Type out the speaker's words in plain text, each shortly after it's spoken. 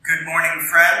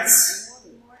friends.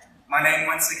 My name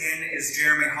once again is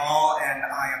Jeremy Hall, and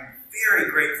I am very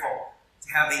grateful to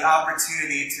have the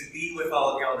opportunity to be with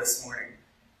all of y'all this morning.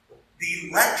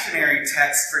 The lectionary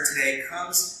text for today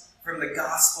comes from the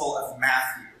Gospel of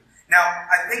Matthew. Now,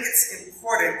 I think it's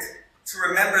important to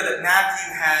remember that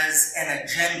Matthew has an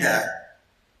agenda.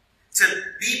 To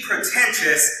be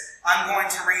pretentious, I'm going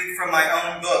to read from my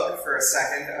own book for a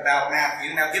second about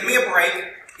Matthew. Now, give me a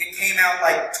break. It came out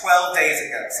like 12 days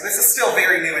ago, so this is still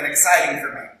very new and exciting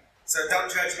for me. So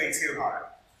don't judge me too hard.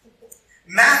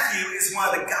 Matthew is one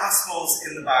of the Gospels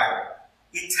in the Bible.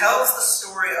 It tells the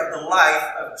story of the life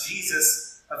of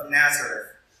Jesus of Nazareth.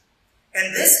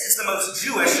 And this is the most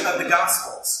Jewish of the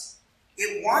Gospels.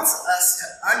 It wants us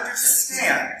to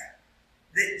understand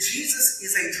that Jesus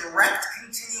is a direct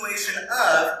continuation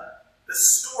of the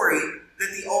story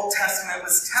that the Old Testament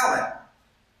was telling,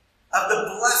 of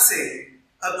the blessing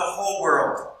of the whole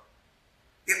world.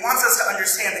 It wants us to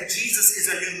understand that Jesus is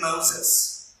a new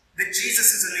Moses, that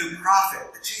Jesus is a new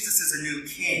prophet, that Jesus is a new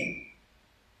king,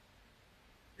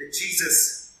 that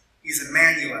Jesus is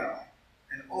Emmanuel,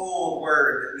 an old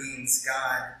word that means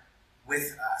God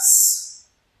with us.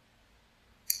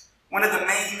 One of the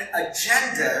main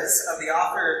agendas of the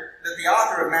author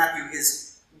of Matthew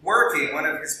is working, one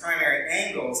of his primary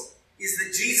angles, is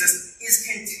that Jesus is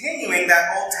continuing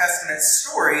that Old Testament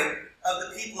story of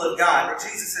the people of God, that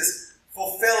Jesus is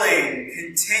fulfilling,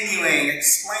 continuing,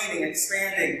 explaining,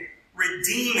 expanding,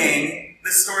 redeeming the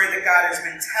story that God has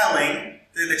been telling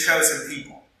through the chosen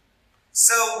people.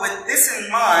 So with this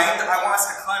in mind, I want us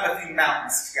to climb a few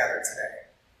mountains together today.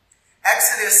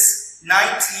 Exodus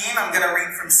 19, I'm going to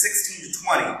read from 16 to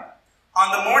 20.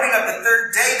 On the morning of the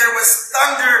third day, there was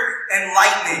thunder and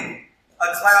lightning.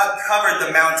 A cloud covered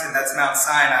the mountain, that's Mount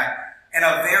Sinai, and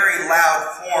a very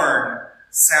loud horn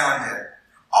sounded.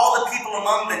 All the people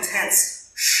among the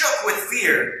tents shook with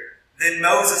fear. Then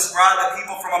Moses brought the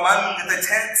people from among the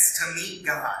tents to meet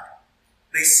God.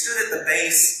 They stood at the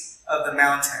base of the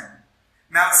mountain.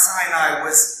 Mount Sinai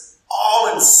was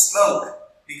all in smoke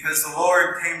because the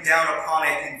Lord came down upon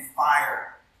it in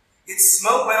fire. Its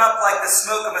smoke went up like the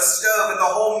smoke of a stove, and the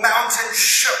whole mountain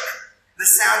shook. The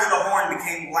sound of the horn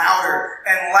became louder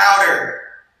and louder.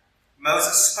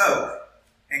 Moses spoke,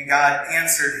 and God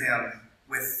answered him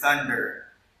with thunder.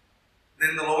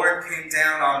 Then the Lord came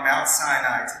down on Mount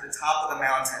Sinai to the top of the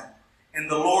mountain, and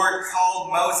the Lord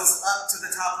called Moses up to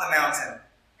the top of the mountain,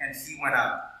 and he went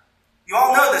up. You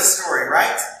all know this story,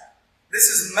 right? This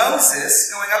is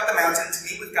Moses going up the mountain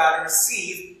to meet with God and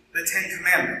receive the Ten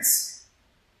Commandments.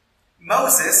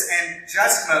 Moses, and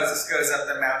just Moses, goes up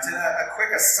the mountain. A quick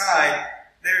aside,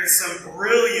 there's some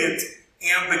brilliant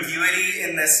ambiguity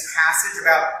in this passage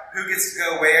about who gets to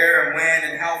go where and when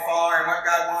and how far and what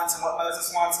God wants and what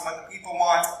Moses wants and what the people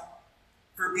want.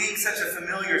 For being such a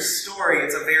familiar story,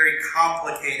 it's a very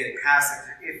complicated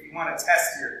passage. If you want to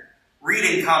test your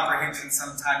reading comprehension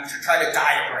sometime, you should try to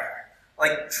diagram.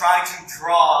 Like, try to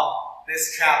draw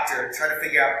this chapter, try to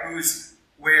figure out who's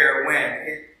where,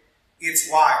 when. It's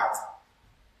wild.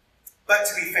 But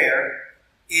to be fair,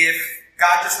 if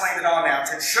God just landed on a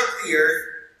mountain, shook the earth,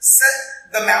 set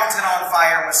the mountain on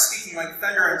fire, and was speaking like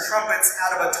thunder and trumpets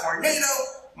out of a tornado,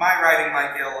 my writing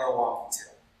might get a little wonky too.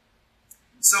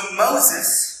 So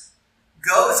Moses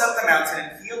goes up the mountain,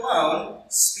 and he alone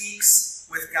speaks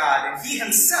with God, and he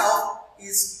himself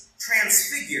is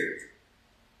transfigured.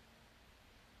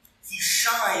 He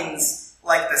shines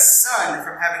like the sun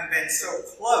from having been so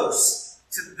close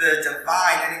to the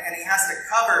divine, and he has to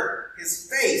cover his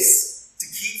face to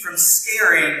keep from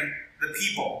scaring the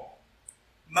people.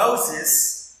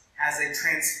 Moses has a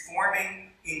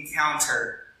transforming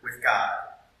encounter with God.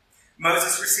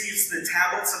 Moses receives the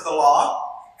tablets of the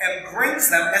law and brings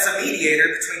them as a mediator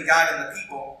between God and the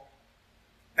people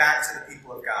back to the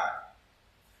people of God.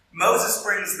 Moses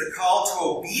brings the call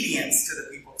to obedience to the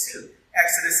people too.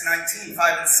 Exodus 19,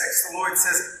 5 and 6, the Lord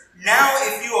says, "Now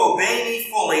if you obey me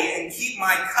fully and keep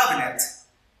my covenant,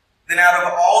 then out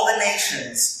of all the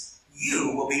nations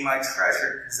you will be my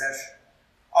treasured possession.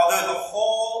 Although the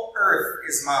whole earth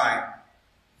is mine,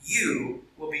 you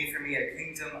will be for me a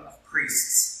kingdom of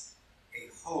priests, a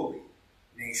holy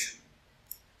nation."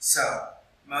 So,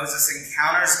 Moses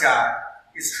encounters God,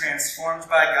 is transformed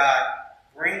by God,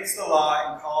 brings the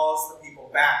law, and calls the people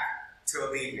back to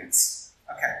obedience.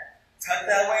 Okay, tuck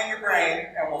that away in your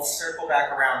brain, and we'll circle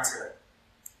back around to it.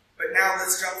 But now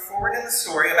let's jump forward in the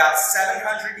story about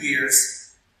 700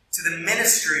 years to the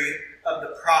ministry of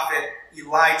the prophet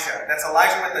Elijah. That's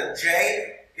Elijah with a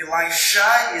J.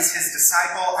 Elisha is his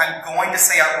disciple. I'm going to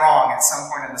say it wrong at some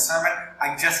point in the sermon.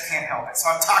 I just can't help it. So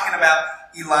I'm talking about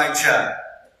Elijah.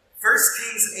 1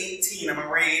 Kings 18, I'm going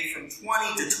to read from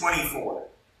 20 to 24.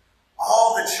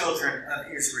 All the children of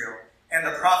Israel and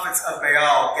the prophets of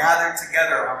Baal gathered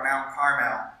together on Mount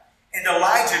Carmel. And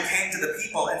Elijah came to the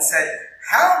people and said,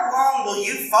 "How long will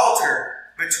you falter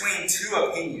between two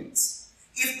opinions?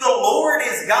 If the Lord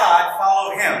is God,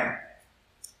 follow him.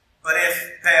 But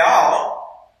if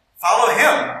Baal, follow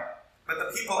him." But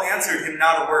the people answered him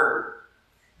not a word.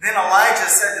 Then Elijah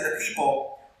said to the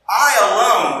people, "I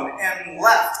alone am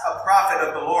left a prophet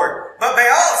of the Lord, but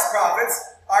Baal's prophets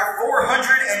are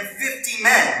 450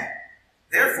 men.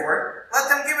 Therefore, let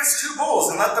them give us 2 bulls,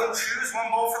 and let them choose 1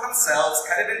 bull for themselves,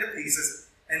 cut it into pieces,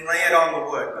 and lay it on the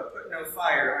wood, but put no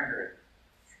fire under it.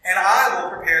 And I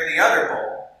will prepare the other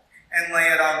bull, and lay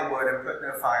it on the wood, and put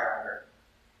no fire under it.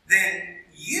 Then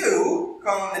you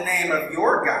call on the name of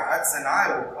your gods, and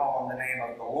I will call on the name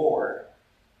of the Lord.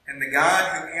 And the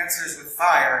God who answers with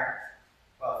fire,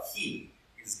 well, he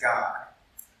is God."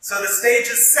 So the stage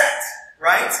is set,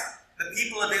 right? The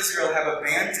people of Israel have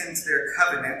abandoned their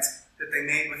covenant that they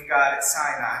made with God at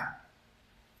Sinai.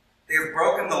 They have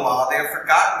broken the law. They have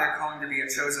forgotten their calling to be a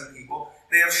chosen people.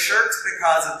 They have shirked the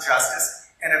cause of justice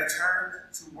and have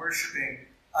turned to worshiping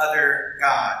other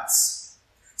gods.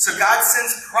 So God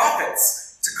sends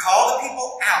prophets to call the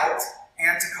people out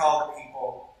and to call the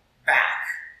people back.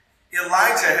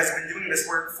 Elijah has been doing this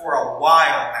work for a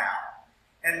while now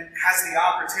and has the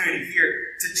opportunity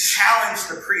here to challenge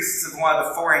the priests of one of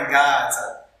the foreign gods,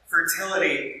 a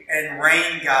fertility and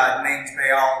rain god named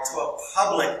Baal, to a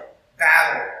public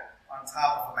battle on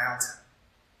top of a mountain.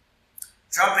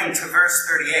 Jumping to verse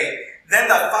 38, "Then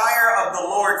the fire of the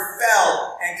Lord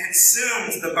fell and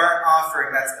consumed the burnt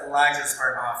offering," that's Elijah's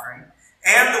burnt offering,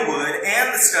 "and the wood,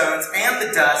 and the stones, and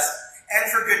the dust, and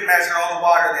for good measure all the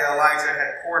water that Elijah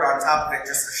had poured on top of it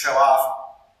just to show off.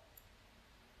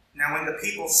 Now when the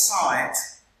people saw it,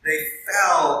 they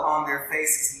fell on their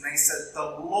faces, and they said, 'The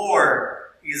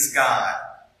Lord is God.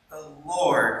 The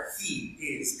Lord, he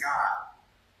is God.'"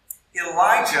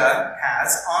 Elijah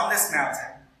has, on this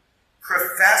mountain,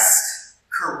 professed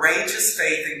courageous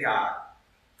faith in God,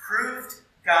 proved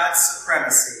God's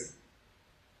supremacy,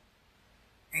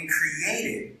 and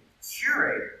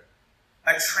curated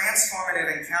a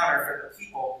transformative encounter for the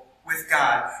people with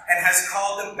God, and has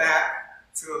called them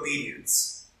back to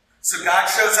obedience. So God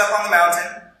shows up on the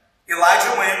mountain,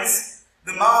 Elijah wins,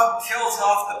 the mob kills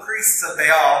off the priests of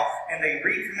Baal, and they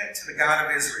recommit to the God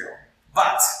of Israel.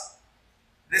 But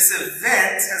this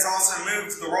event has also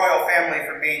moved the royal family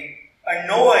from being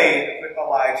annoyed with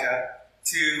Elijah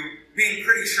to being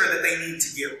pretty sure that they need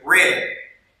to get rid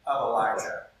of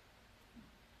Elijah.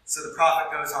 So the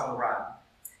prophet goes on the run.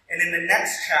 And in the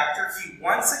next chapter, he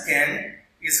once again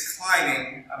is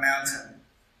climbing a mountain.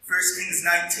 1 Kings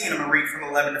 19, I'm going to read from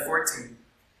 11 to 14.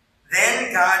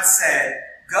 "Then God said,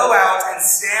 'Go out and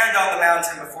stand on the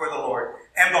mountain before the Lord.'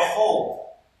 And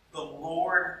behold, the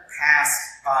Lord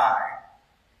passed by.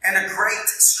 And a great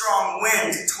strong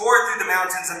wind tore through the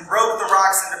mountains and broke the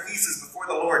rocks into pieces before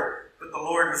the Lord. But the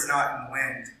Lord was not in the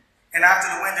wind. And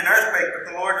after the wind, an earthquake, but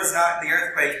the Lord was not in the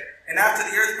earthquake. And after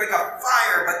the earthquake, a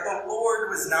fire, but the Lord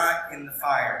was not in the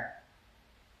fire.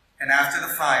 And after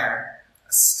the fire,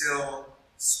 a still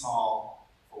small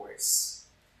voice."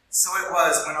 So it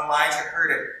was when Elijah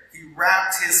heard it, he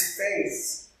wrapped his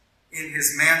face in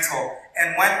his mantle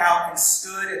and went out and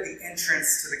stood at the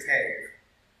entrance to the cave.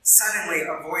 Suddenly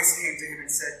a voice came to him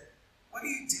and said, "What are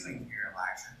you doing here,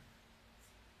 Elijah?"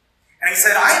 And he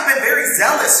said, "I have been very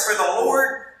zealous for the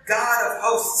Lord God of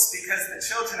hosts, because the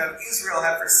children of Israel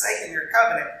have forsaken your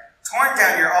covenant, torn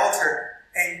down your altar,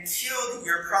 and killed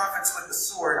your prophets with the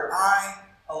sword. I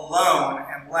alone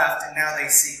am left, and now they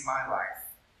seek my life."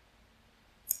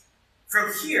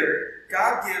 From here,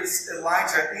 God gives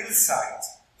Elijah insight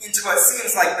into what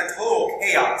seems like the total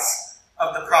chaos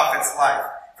of the prophet's life.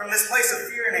 From this place of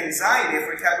fear and anxiety, if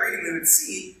we kept reading, we would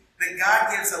see that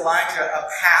God gives Elijah a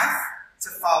path to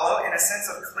follow and a sense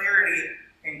of clarity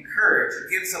and courage. It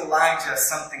gives Elijah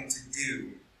something to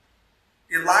do.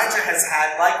 Elijah has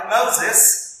had, like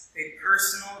Moses, a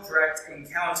personal, direct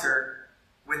encounter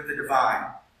with the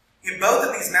divine. In both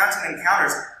of these mountain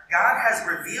encounters, God has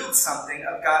revealed something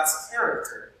of God's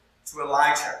character to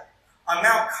Elijah. On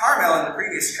Mount Carmel in the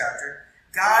previous chapter,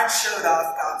 God showed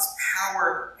off God's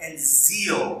power and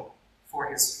zeal for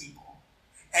his people.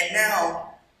 And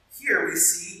now, here we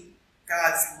see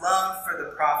God's love for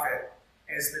the prophet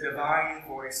as the divine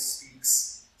voice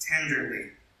speaks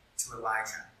tenderly to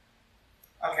Elijah.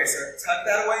 Okay, so tuck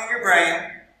that away in your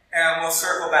brain, and we'll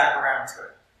circle back around to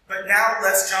it. But now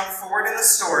let's jump forward in the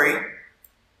story,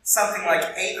 something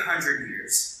like 800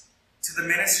 years, to the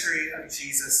ministry of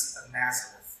Jesus of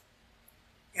Nazareth.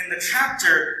 In the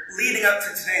chapter leading up to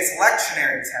today's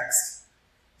lectionary text,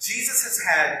 Jesus has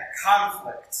had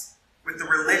conflict with the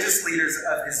religious leaders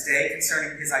of his day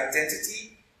concerning his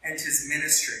identity and his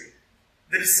ministry.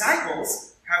 The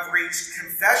disciples have reached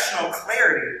confessional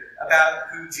clarity about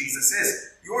who Jesus is.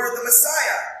 You're the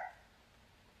Messiah.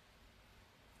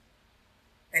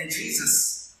 And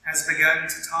Jesus has begun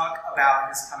to talk about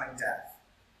his coming death.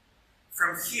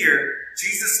 From here,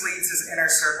 Jesus leads his inner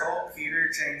circle,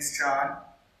 Peter, James, John,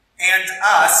 and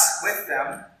us with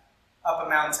them, up a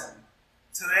mountain.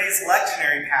 Today's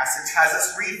lectionary passage has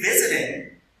us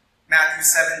revisiting Matthew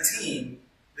 17,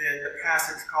 the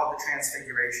passage called the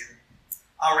Transfiguration.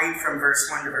 I'll read from verse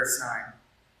 1 to verse 9.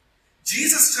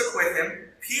 Jesus took with him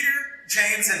Peter,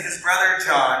 James, and his brother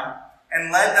John,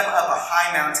 and led them up a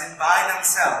high mountain by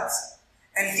themselves.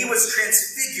 And he was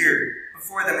transfigured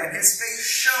before them, and his face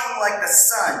shone like the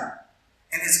sun,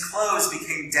 and his clothes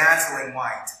became dazzling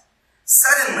white.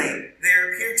 Suddenly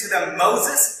there appeared to them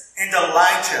Moses and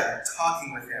Elijah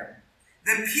talking with him.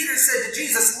 Then Peter said to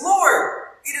Jesus, "Lord,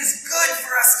 it is good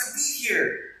for us to be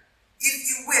here. If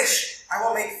you wish, I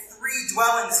will make 3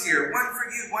 dwellings here, one for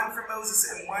you, one for Moses,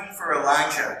 and one for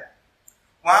Elijah."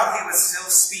 While he was still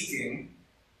speaking,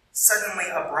 suddenly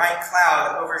a bright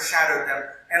cloud overshadowed them,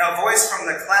 and a voice from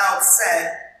the cloud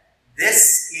said,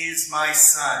 "This is my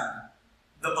Son,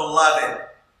 the beloved.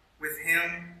 With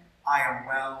him I am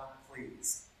well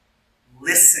pleased.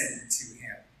 Listen to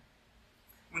him."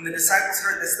 When the disciples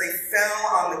heard this, they fell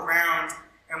on the ground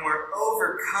and were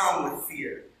overcome with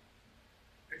fear.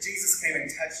 But Jesus came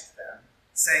and touched them,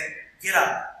 saying, "Get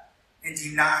up and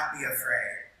do not be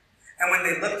afraid." And when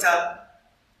they looked up,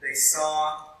 they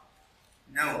saw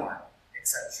no one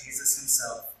except Jesus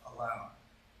himself alone.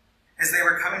 As they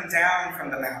were coming down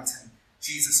from the mountain,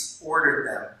 Jesus ordered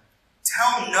them,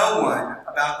 "Tell no one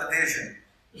about the vision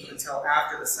until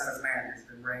after the Son of Man has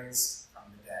been raised from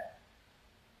the dead."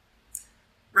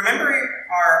 Remembering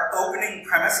our opening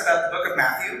premise about the book of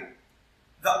Matthew,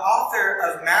 the author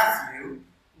of Matthew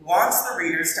wants the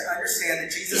readers to understand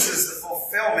that Jesus is the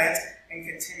fulfillment and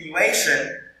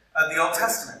continuation of the Old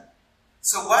Testament.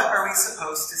 So what are we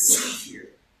supposed to see here?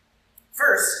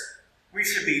 First, we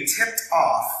should be tipped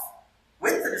off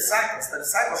with the disciples. The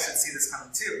disciples should see this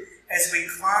coming too. As we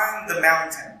climb the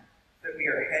mountain, that we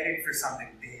are headed for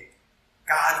something big.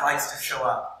 God likes to show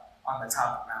up on the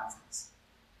top of mountains.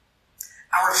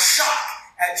 Our shock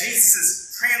at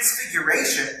Jesus'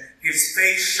 transfiguration, his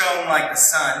face shone like the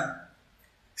sun,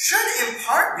 should in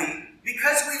part be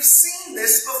because we've seen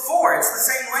this before. It's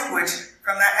the same language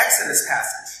from that Exodus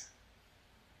passage.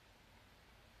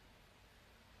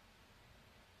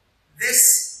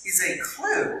 This is a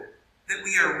clue that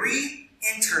we are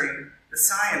re-entering the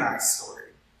Sinai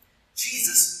story.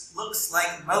 Jesus looks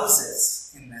like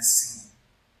Moses in this scene.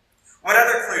 What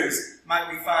other clues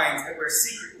might we find that we're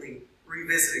secretly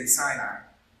revisiting Sinai?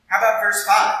 How about verse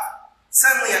 5?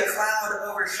 Suddenly a cloud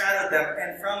overshadowed them,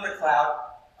 and from the cloud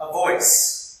a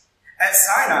voice. At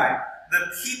Sinai,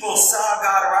 the people saw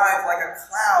God arrive like a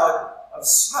cloud of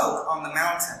smoke on the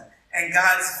mountain, and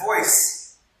God's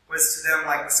voice was to them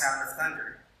like the sound of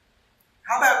thunder.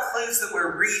 How about clues that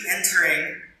we're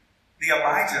re-entering the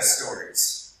Elijah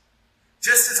stories?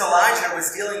 Just as Elijah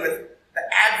was dealing with the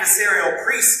adversarial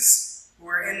priests who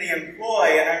were in the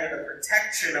employ and under the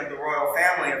protection of the royal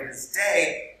family of his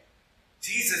day,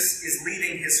 Jesus is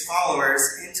leading his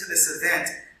followers into this event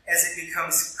as it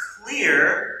becomes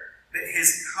clear that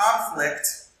his conflict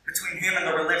between him and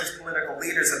the religious political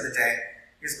leaders of the day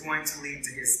is going to lead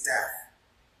to his death.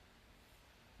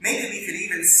 Maybe we could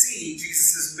even see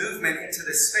Jesus' movement into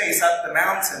this space up the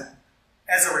mountain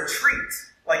as a retreat,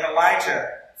 like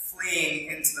Elijah fleeing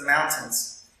into the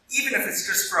mountains, even if it's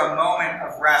just for a moment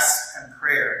of rest and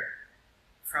prayer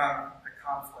from the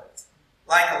conflict.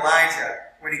 Like Elijah,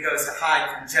 when he goes to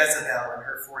hide from Jezebel and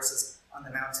her forces on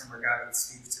the mountain where God would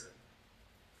speak to him.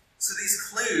 So these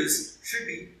clues should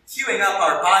be queuing up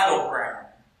our Bible brain.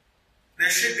 There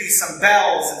should be some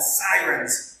bells and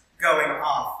sirens going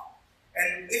off.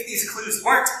 And if these clues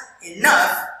weren't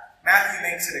enough, Matthew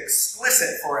makes it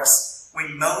explicit for us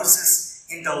when Moses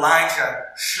and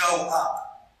Elijah show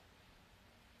up.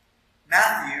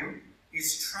 Matthew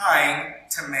is trying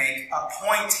to make a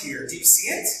point here. Do you see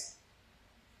it?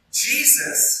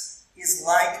 Jesus is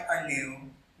like a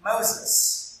new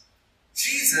Moses.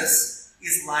 Jesus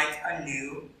is like a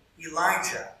new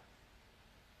Elijah.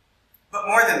 But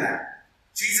more than that,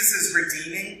 Jesus is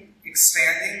redeeming,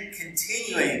 expanding,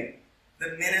 continuing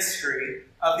the ministry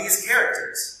of these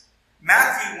characters.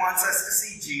 Matthew wants us to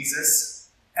see Jesus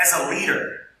as a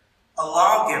leader, a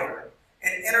lawgiver,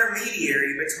 an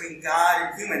intermediary between God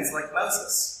and humans like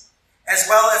Moses. as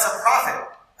well as a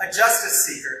prophet, a justice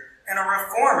seeker, and a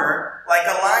reformer like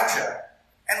Elijah.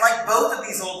 And like both of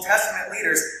these Old Testament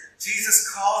leaders,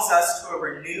 Jesus calls us to a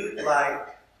renewed life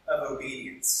of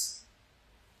obedience.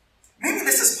 Maybe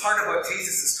this is part of what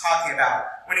Jesus is talking about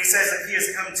when he says that he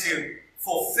has come to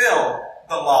fulfill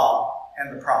the law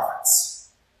and the prophets.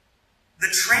 The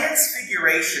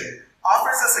Transfiguration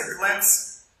offers us a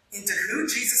glimpse into who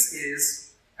Jesus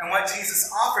is and what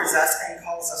Jesus offers us and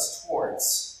calls us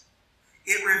towards.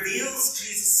 It reveals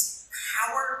Jesus'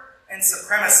 power and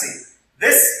supremacy.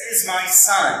 This is my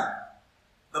Son,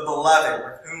 the beloved,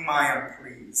 with whom I am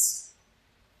pleased.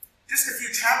 Just a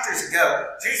few chapters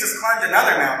ago, Jesus climbed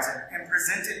another mountain and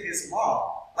presented his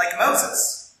law, like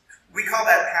Moses. We call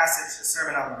that passage the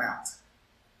Sermon on the Mount.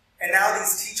 And now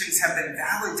these teachings have been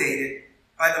validated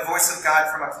by the voice of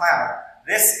God from a cloud.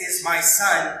 This is my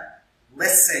Son,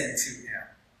 listen to him.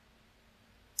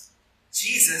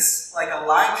 Jesus, like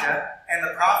Elijah and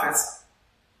the prophets,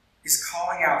 is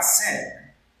calling out sin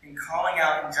and calling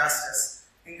out injustice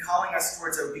and calling us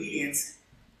towards obedience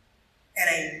and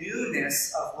a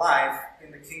newness of life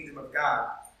in the kingdom of God.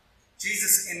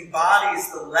 Jesus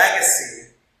embodies the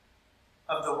legacy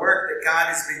of the work that God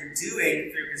has been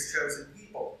doing through his chosen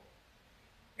people.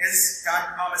 As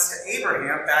God promised to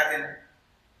Abraham back in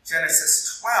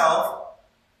Genesis 12,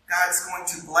 God's going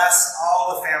to bless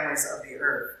all the families of the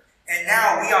earth. And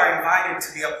now we are invited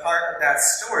to be a part of that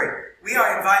story. We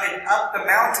are invited up the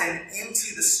mountain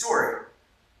into the story.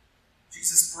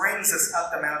 Jesus brings us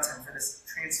up the mountain for this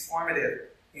transformative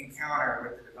encounter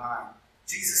with the divine.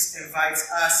 Jesus invites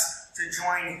us to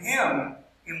join him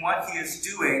in what he is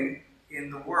doing in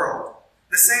the world.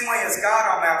 The same way as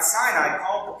God on Mount Sinai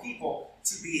called the people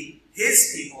to be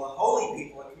his people, a holy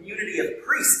people, a community of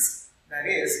priests, that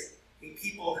is, a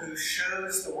people who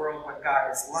shows the world what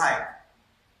God is like,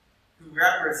 who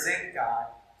represent God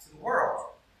to the world.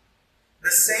 The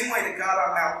same way that God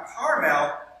on Mount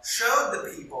Carmel showed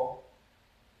the people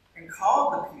and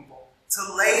called the people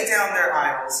to lay down their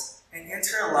idols and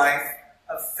enter a life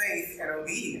of faith and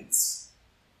obedience.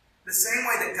 The same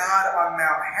way that God on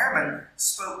Mount Hermon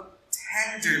spoke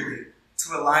tenderly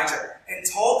to Elijah and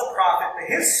told the prophet that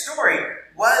his story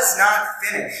was not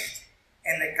finished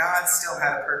and that God still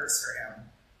had a purpose for him.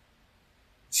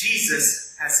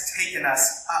 Jesus has taken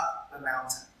us up the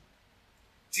mountain.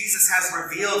 Jesus has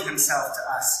revealed himself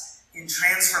to us in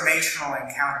transformational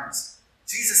encounters.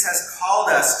 Jesus has called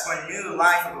us to a new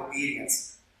life of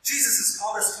obedience. Jesus has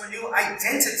called us to a new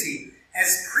identity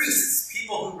as priests,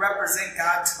 people who represent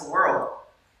God to the world.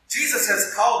 Jesus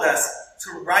has called us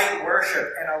to right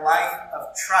worship and a life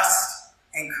of trust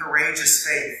and courageous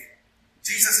faith.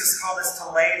 Jesus has called us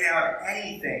to lay down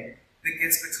anything that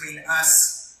gets between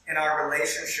us and our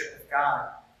relationship with God.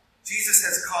 Jesus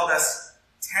has called us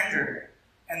tenderly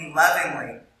and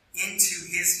lovingly into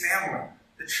his family,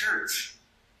 the church,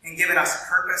 and given us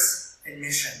purpose and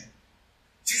mission.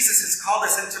 Jesus has called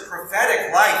us into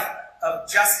prophetic life of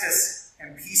justice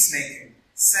and peacemaking,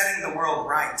 setting the world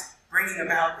right, bringing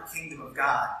about the kingdom of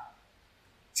God.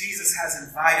 Jesus has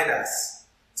invited us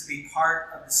to be part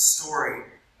of the story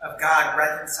of God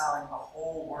reconciling the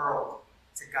whole world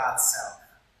to God's self.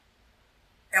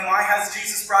 And why has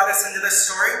Jesus brought us into this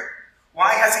story?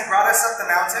 Why has he brought us up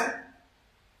the mountain?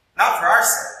 Not for our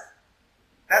sake.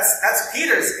 That's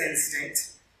Peter's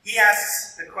instinct. He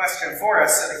asks the question for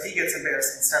us so that he gets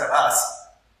embarrassed instead of us.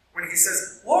 When he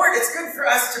says, Lord, it's good for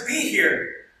us to be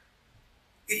here.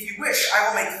 If you wish, I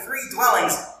will make 3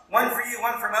 dwellings, one for you,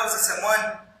 one for Moses, and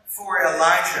one for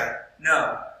Elijah.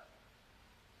 No.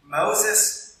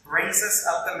 Moses brings us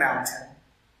up the mountain.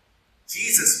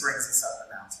 Jesus brings us up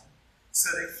the mountain so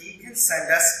that he can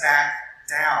send us back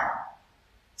down.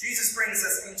 Jesus brings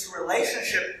us into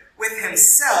relationship with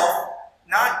himself,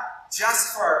 not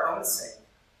just for our own sake,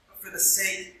 but for the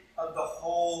sake of the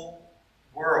whole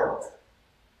world.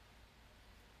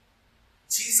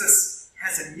 Jesus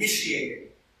has initiated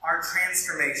our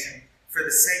transformation for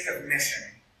the sake of mission,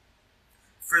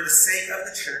 for the sake of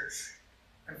the church,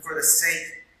 and for the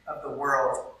sake of the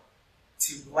world,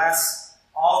 to bless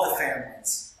all the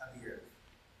families of the earth.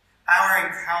 Our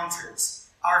encounters,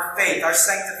 our faith, our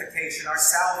sanctification, our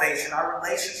salvation, our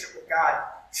relationship with God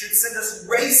should send us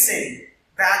racing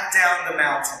back down the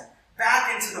mountain,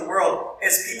 back into the world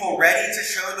as people ready to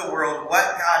show the world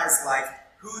what God is like,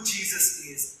 who Jesus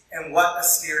is, and what the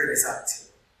Spirit is up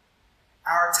to.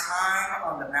 Our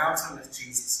time on the mountain with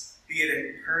Jesus, be it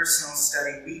in personal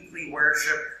study, weekly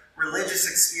worship, religious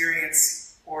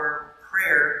experience, or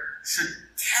prayer, should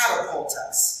catapult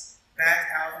us back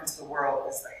out into the world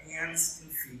as the hands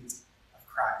and feet of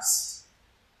Christ.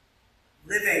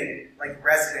 Living like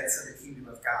residents of the kingdom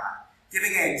of God,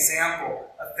 giving an example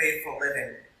of faithful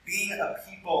living, being a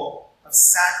people of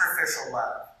sacrificial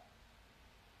love,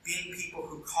 being people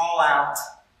who call out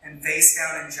and face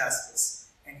down injustice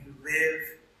and who live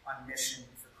on mission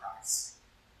for Christ.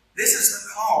 This is the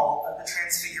call of the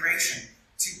Transfiguration,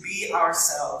 to be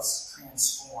ourselves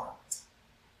transformed.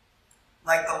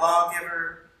 Like the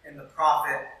lawgiver and the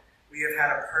prophet, we have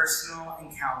had a personal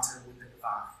encounter with the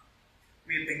divine.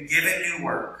 We have been given new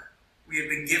work. We have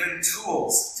been given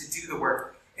tools to do the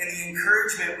work and the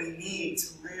encouragement we need to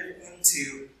live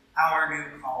into our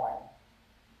new calling,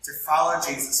 to follow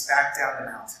Jesus back down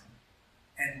the mountain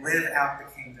and live out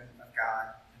the kingdom of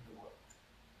God